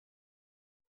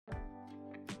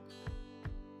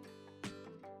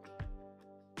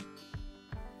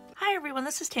Hi everyone,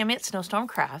 this is Tammy at Snowstorm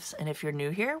Crafts, and if you're new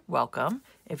here, welcome.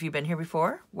 If you've been here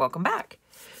before, welcome back.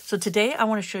 So today I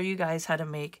want to show you guys how to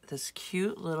make this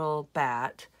cute little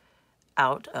bat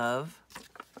out of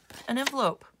an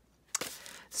envelope.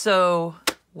 So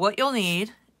what you'll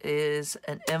need is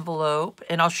an envelope,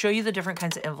 and I'll show you the different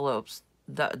kinds of envelopes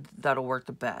that'll work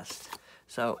the best.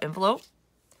 So envelope,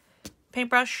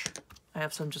 paintbrush, I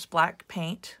have some just black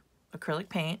paint, acrylic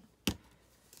paint,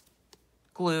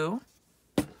 glue,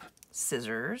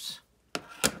 scissors,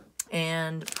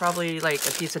 and probably like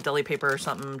a piece of deli paper or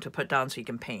something to put down so you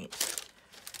can paint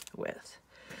with.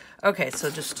 Okay, so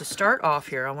just to start off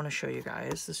here, I want to show you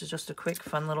guys. This is just a quick,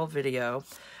 fun little video.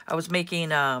 I was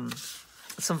making some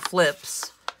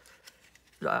flips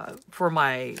for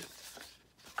my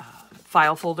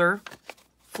file folder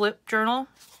flip journal,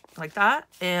 like that.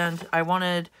 And I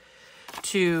wanted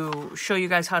to show you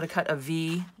guys how to cut a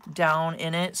V down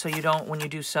in it so you don't, when you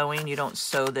do sewing, you don't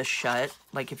sew this shut.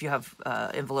 Like if you have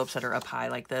envelopes that are up high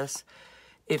like this,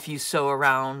 if you sew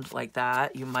around like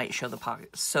that, you might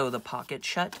sew the pocket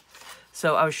shut.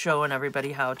 So I was showing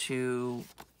everybody how to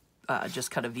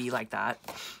just cut a V like that.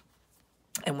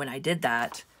 And when I did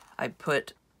that, I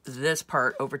put this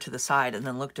part over to the side and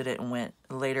then looked at it and went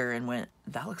later and went,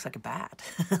 that looks like a bat.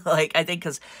 Like, I think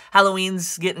because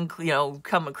Halloween's getting,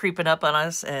 creeping up on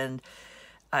us, and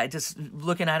I just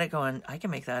looking at it going, I can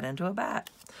make that into a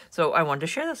bat. So I wanted to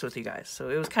share this with you guys. So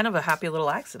it was kind of a happy little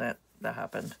accident that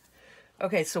happened.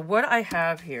 Okay, so what I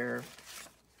have here,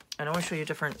 and I want to show you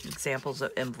different examples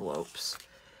of envelopes.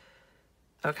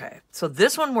 Okay, so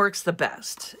this one works the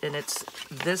best, and it's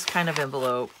this kind of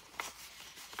envelope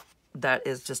that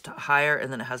is just higher,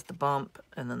 and then it has the bump,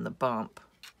 and then the bump,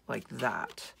 like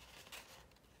that.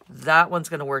 That one's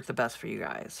going to work the best for you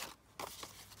guys.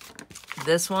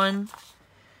 This one,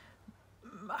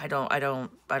 I don't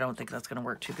think that's going to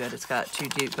work too good. It's got too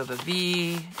deep of a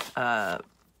V,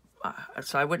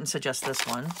 so I wouldn't suggest this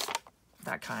one,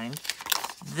 that kind.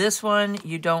 This one,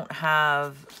 you don't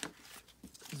have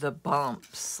the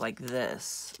bumps like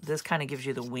this. This kind of gives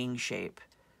you the wing shape,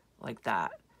 like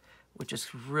that, which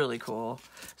is really cool.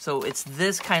 So it's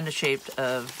this kind of shape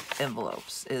of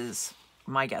envelopes is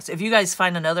my guess. If you guys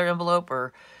find another envelope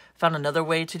or found another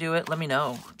way to do it, let me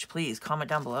know. Please comment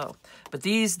down below. But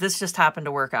this just happened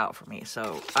to work out for me.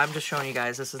 So I'm just showing you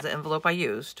guys, this is the envelope I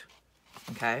used.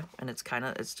 Okay, and it's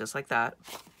just like that.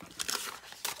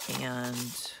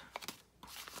 And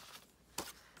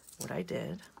what I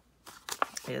did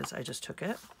is I just took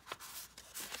it,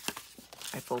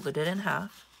 I folded it in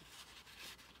half,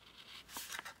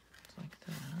 like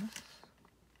that.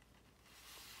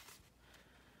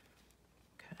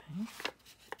 Okay.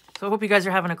 So I hope you guys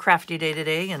are having a crafty day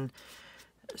today and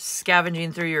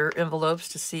scavenging through your envelopes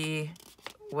to see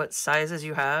what sizes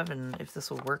you have and if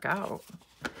this will work out.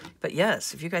 But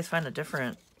yes, if you guys find a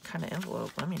different kind of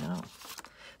envelope, let me know.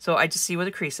 So I just see where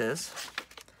the crease is,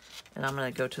 and I'm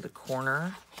going to go to the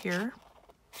corner here,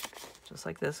 just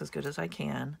like this, as good as I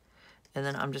can. And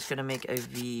then I'm just going to make a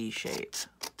V shape.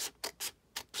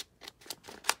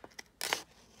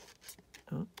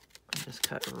 Oop, and just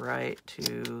cut right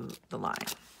to the line,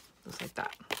 just like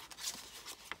that.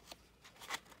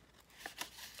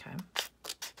 Okay.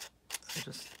 So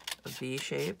just a V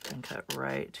shape and cut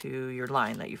right to your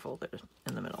line that you folded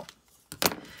in the middle.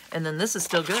 And then this is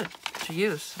still good to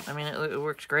use. I mean, it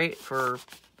works great for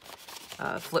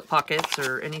flip pockets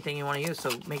or anything you want to use.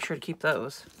 So make sure to keep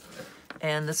those.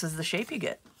 And this is the shape you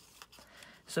get.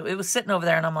 So it was sitting over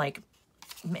there and I'm like,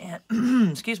 man,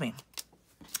 excuse me.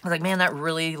 I was like, man, that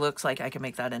really looks like I can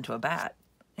make that into a bat.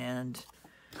 And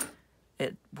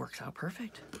it works out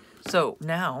perfect. So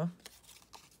now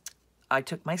I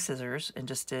took my scissors and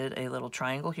just did a little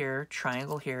triangle here,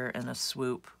 and a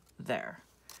swoop there.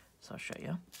 So I'll show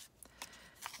you.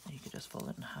 You could just fold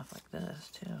it in half like this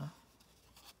too.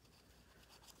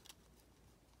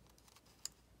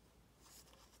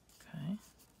 Okay.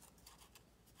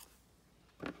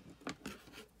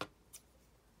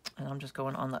 And I'm just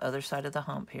going on the other side of the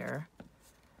hump here,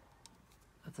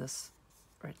 of this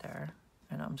right there.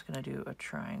 And I'm just going to do a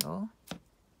triangle.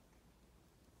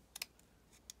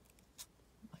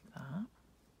 Like that.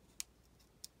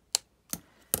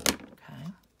 Okay.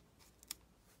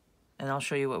 And I'll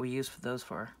show you what we use for those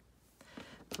for.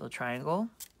 So a triangle.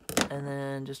 And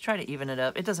then just try to even it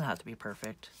up. It doesn't have to be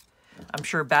perfect. I'm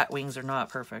sure bat wings are not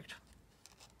perfect.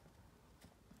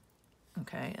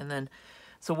 Okay, and then,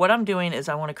 so what I'm doing is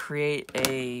I want to create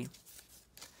a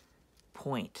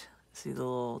point. See the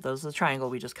little, those are the triangle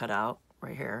we just cut out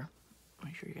right here.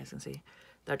 Make sure you guys can see.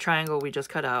 That triangle we just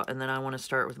cut out, and then I want to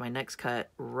start with my next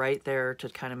cut right there to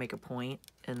kind of make a point,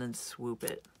 and then swoop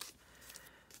it.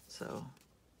 So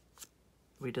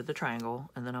we did the triangle,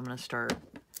 and then I'm going to start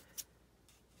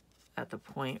at the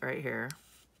point right here,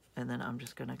 and then I'm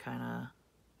just going to kind of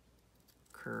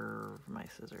curve my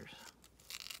scissors.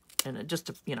 And it just,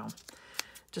 you know,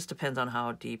 just depends on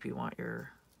how deep you want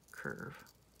your curve.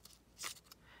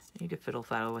 You could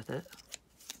fiddle-faddle with it.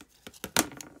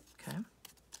 Okay.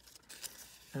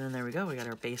 And then there we go. We got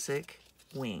our basic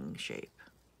wing shape.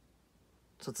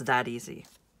 So it's that easy.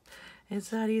 It's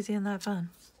that easy and that fun.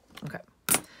 Okay.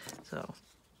 So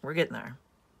we're getting there.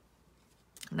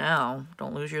 Now,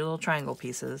 don't lose your little triangle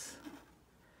pieces,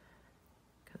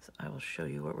 because I will show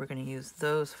you what we're going to use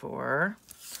those for.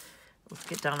 Let's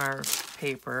get down our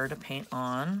paper to paint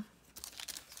on.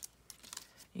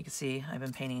 You can see I've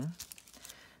been painting.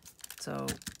 So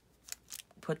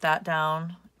put that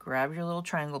down, grab your little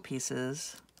triangle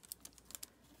pieces,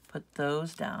 put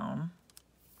those down,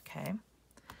 okay?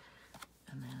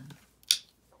 And then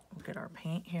we'll get our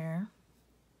paint here.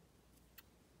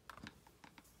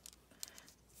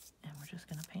 And we're just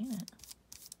gonna paint it.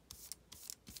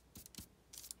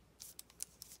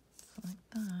 Just like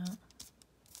that.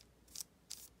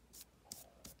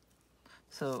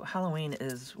 So Halloween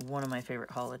is one of my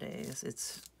favorite holidays.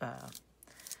 It's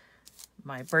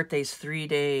my birthday's 3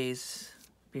 days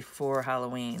before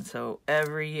Halloween. So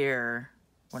every year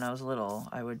when I was little,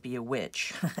 I would be a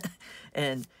witch.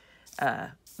 And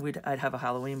I'd have a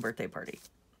Halloween birthday party.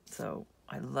 So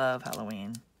I love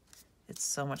Halloween. It's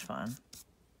so much fun.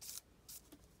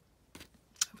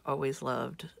 I've always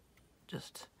loved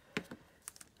just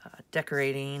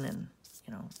decorating and,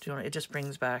 you know, doing it. Just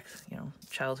brings back, you know,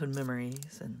 childhood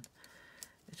memories, and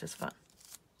it's just fun.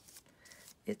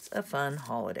 It's a fun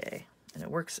holiday, and it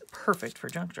works perfect for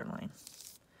junk journaling.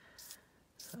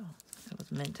 So it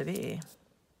was meant to be.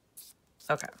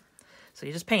 Okay, so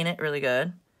you just paint it really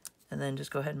good, and then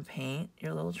just go ahead and paint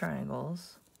your little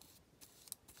triangles.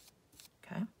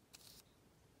 Okay.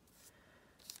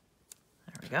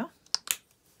 There we go.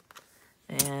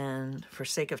 And for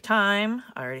sake of time,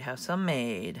 I already have some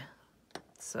made.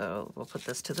 So we'll put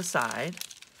this to the side,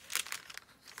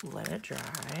 let it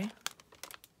dry,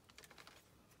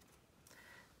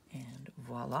 and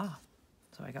voila.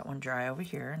 So I got one dry over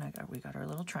here, and we got our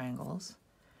little triangles,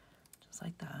 just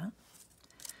like that.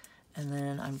 And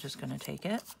then I'm just gonna take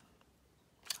it,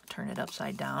 turn it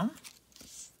upside down,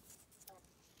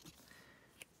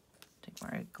 take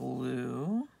my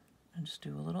glue, and just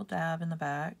do a little dab in the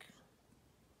back.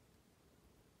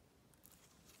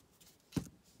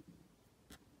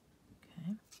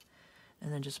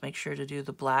 And then just make sure to do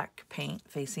the black paint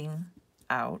facing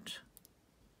out.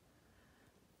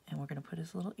 And we're going to put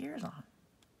his little ears on,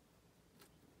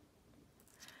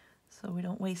 so we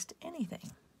don't waste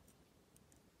anything.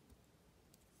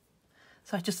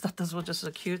 So I just thought this was just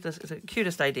the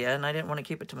cutest idea, and I didn't want to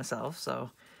keep it to myself. So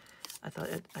I thought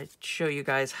I'd show you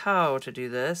guys how to do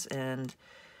this. And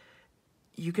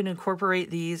you can incorporate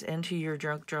these into your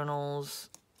junk journals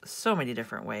so many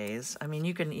different ways. I mean,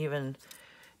 you can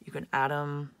add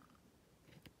them,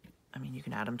 you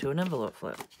can add them to an envelope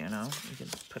flip, you know. You can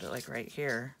put it like right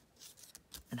here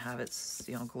and have it,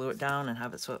 you know, glue it down and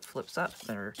have it so it flips up.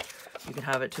 Or you can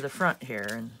have it to the front here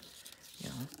and, you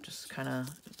know, just kind of,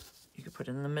 you could put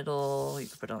it in the middle, you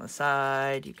could put it on the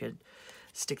side, you could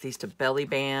stick these to belly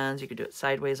bands, you could do it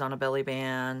sideways on a belly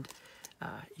band.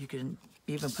 You can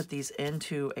even put these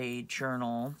into a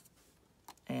journal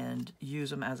and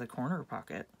use them as a corner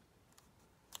pocket.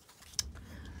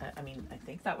 I mean, I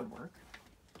think that would work.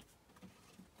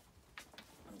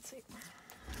 Let's see.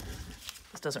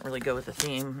 This doesn't really go with the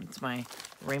theme. It's my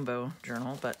rainbow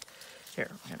journal, but here,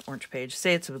 an orange page.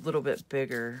 Say it's a little bit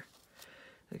bigger.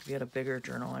 Like if you had a bigger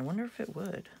journal, I wonder if it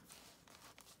would.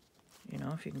 You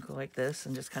know, if you can go like this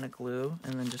and just kind of glue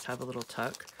and then just have a little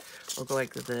tuck, or go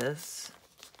like this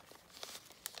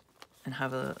and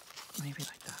have a, maybe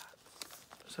like that.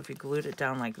 So if you glued it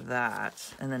down like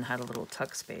that and then had a little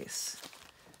tuck space,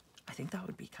 I think that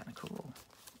would be kind of cool.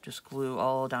 Just glue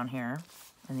all down here,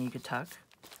 and then you could tuck.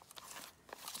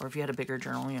 Or if you had a bigger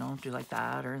journal, you know, do like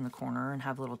that, or in the corner and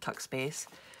have a little tuck space.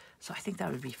 So I think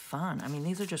that would be fun. I mean,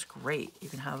 these are just great. You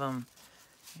can have them,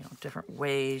 you know, different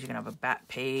ways. You can have a back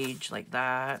page like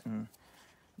that and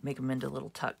make them into little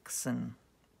tucks, and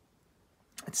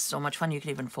it's so much fun. You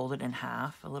could even fold it in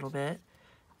half a little bit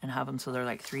and have them so they're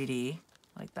like 3D,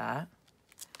 like that.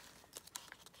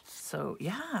 So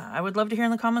yeah, I would love to hear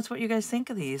in the comments what you guys think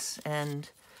of these, and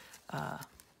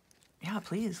yeah,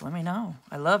 please let me know.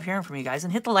 I love hearing from you guys,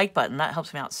 and hit the like button. That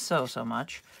helps me out so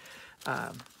much.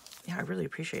 Yeah, I really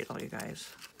appreciate all you guys,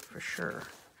 for sure.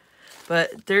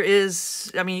 But there is,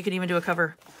 I mean, you could even do a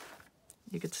cover.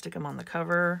 You could stick them on the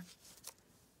cover,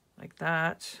 like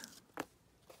that.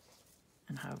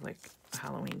 And have like a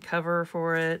Halloween cover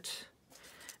for it.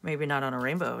 Maybe not on a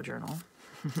rainbow journal,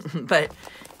 but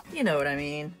you know what I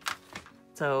mean.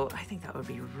 So I think that would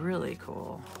be really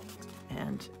cool.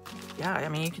 And yeah, I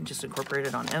mean, you can just incorporate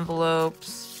it on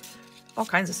envelopes, all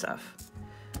kinds of stuff.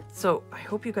 So I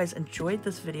hope you guys enjoyed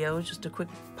this video. It's just a quick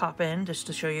pop in just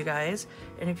to show you guys.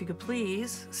 And if you could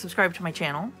please subscribe to my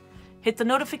channel, hit the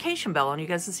notification bell on you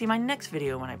guys to see my next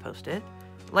video when I post it.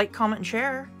 Like, comment, and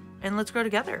share, and let's grow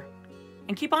together.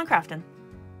 And keep on crafting.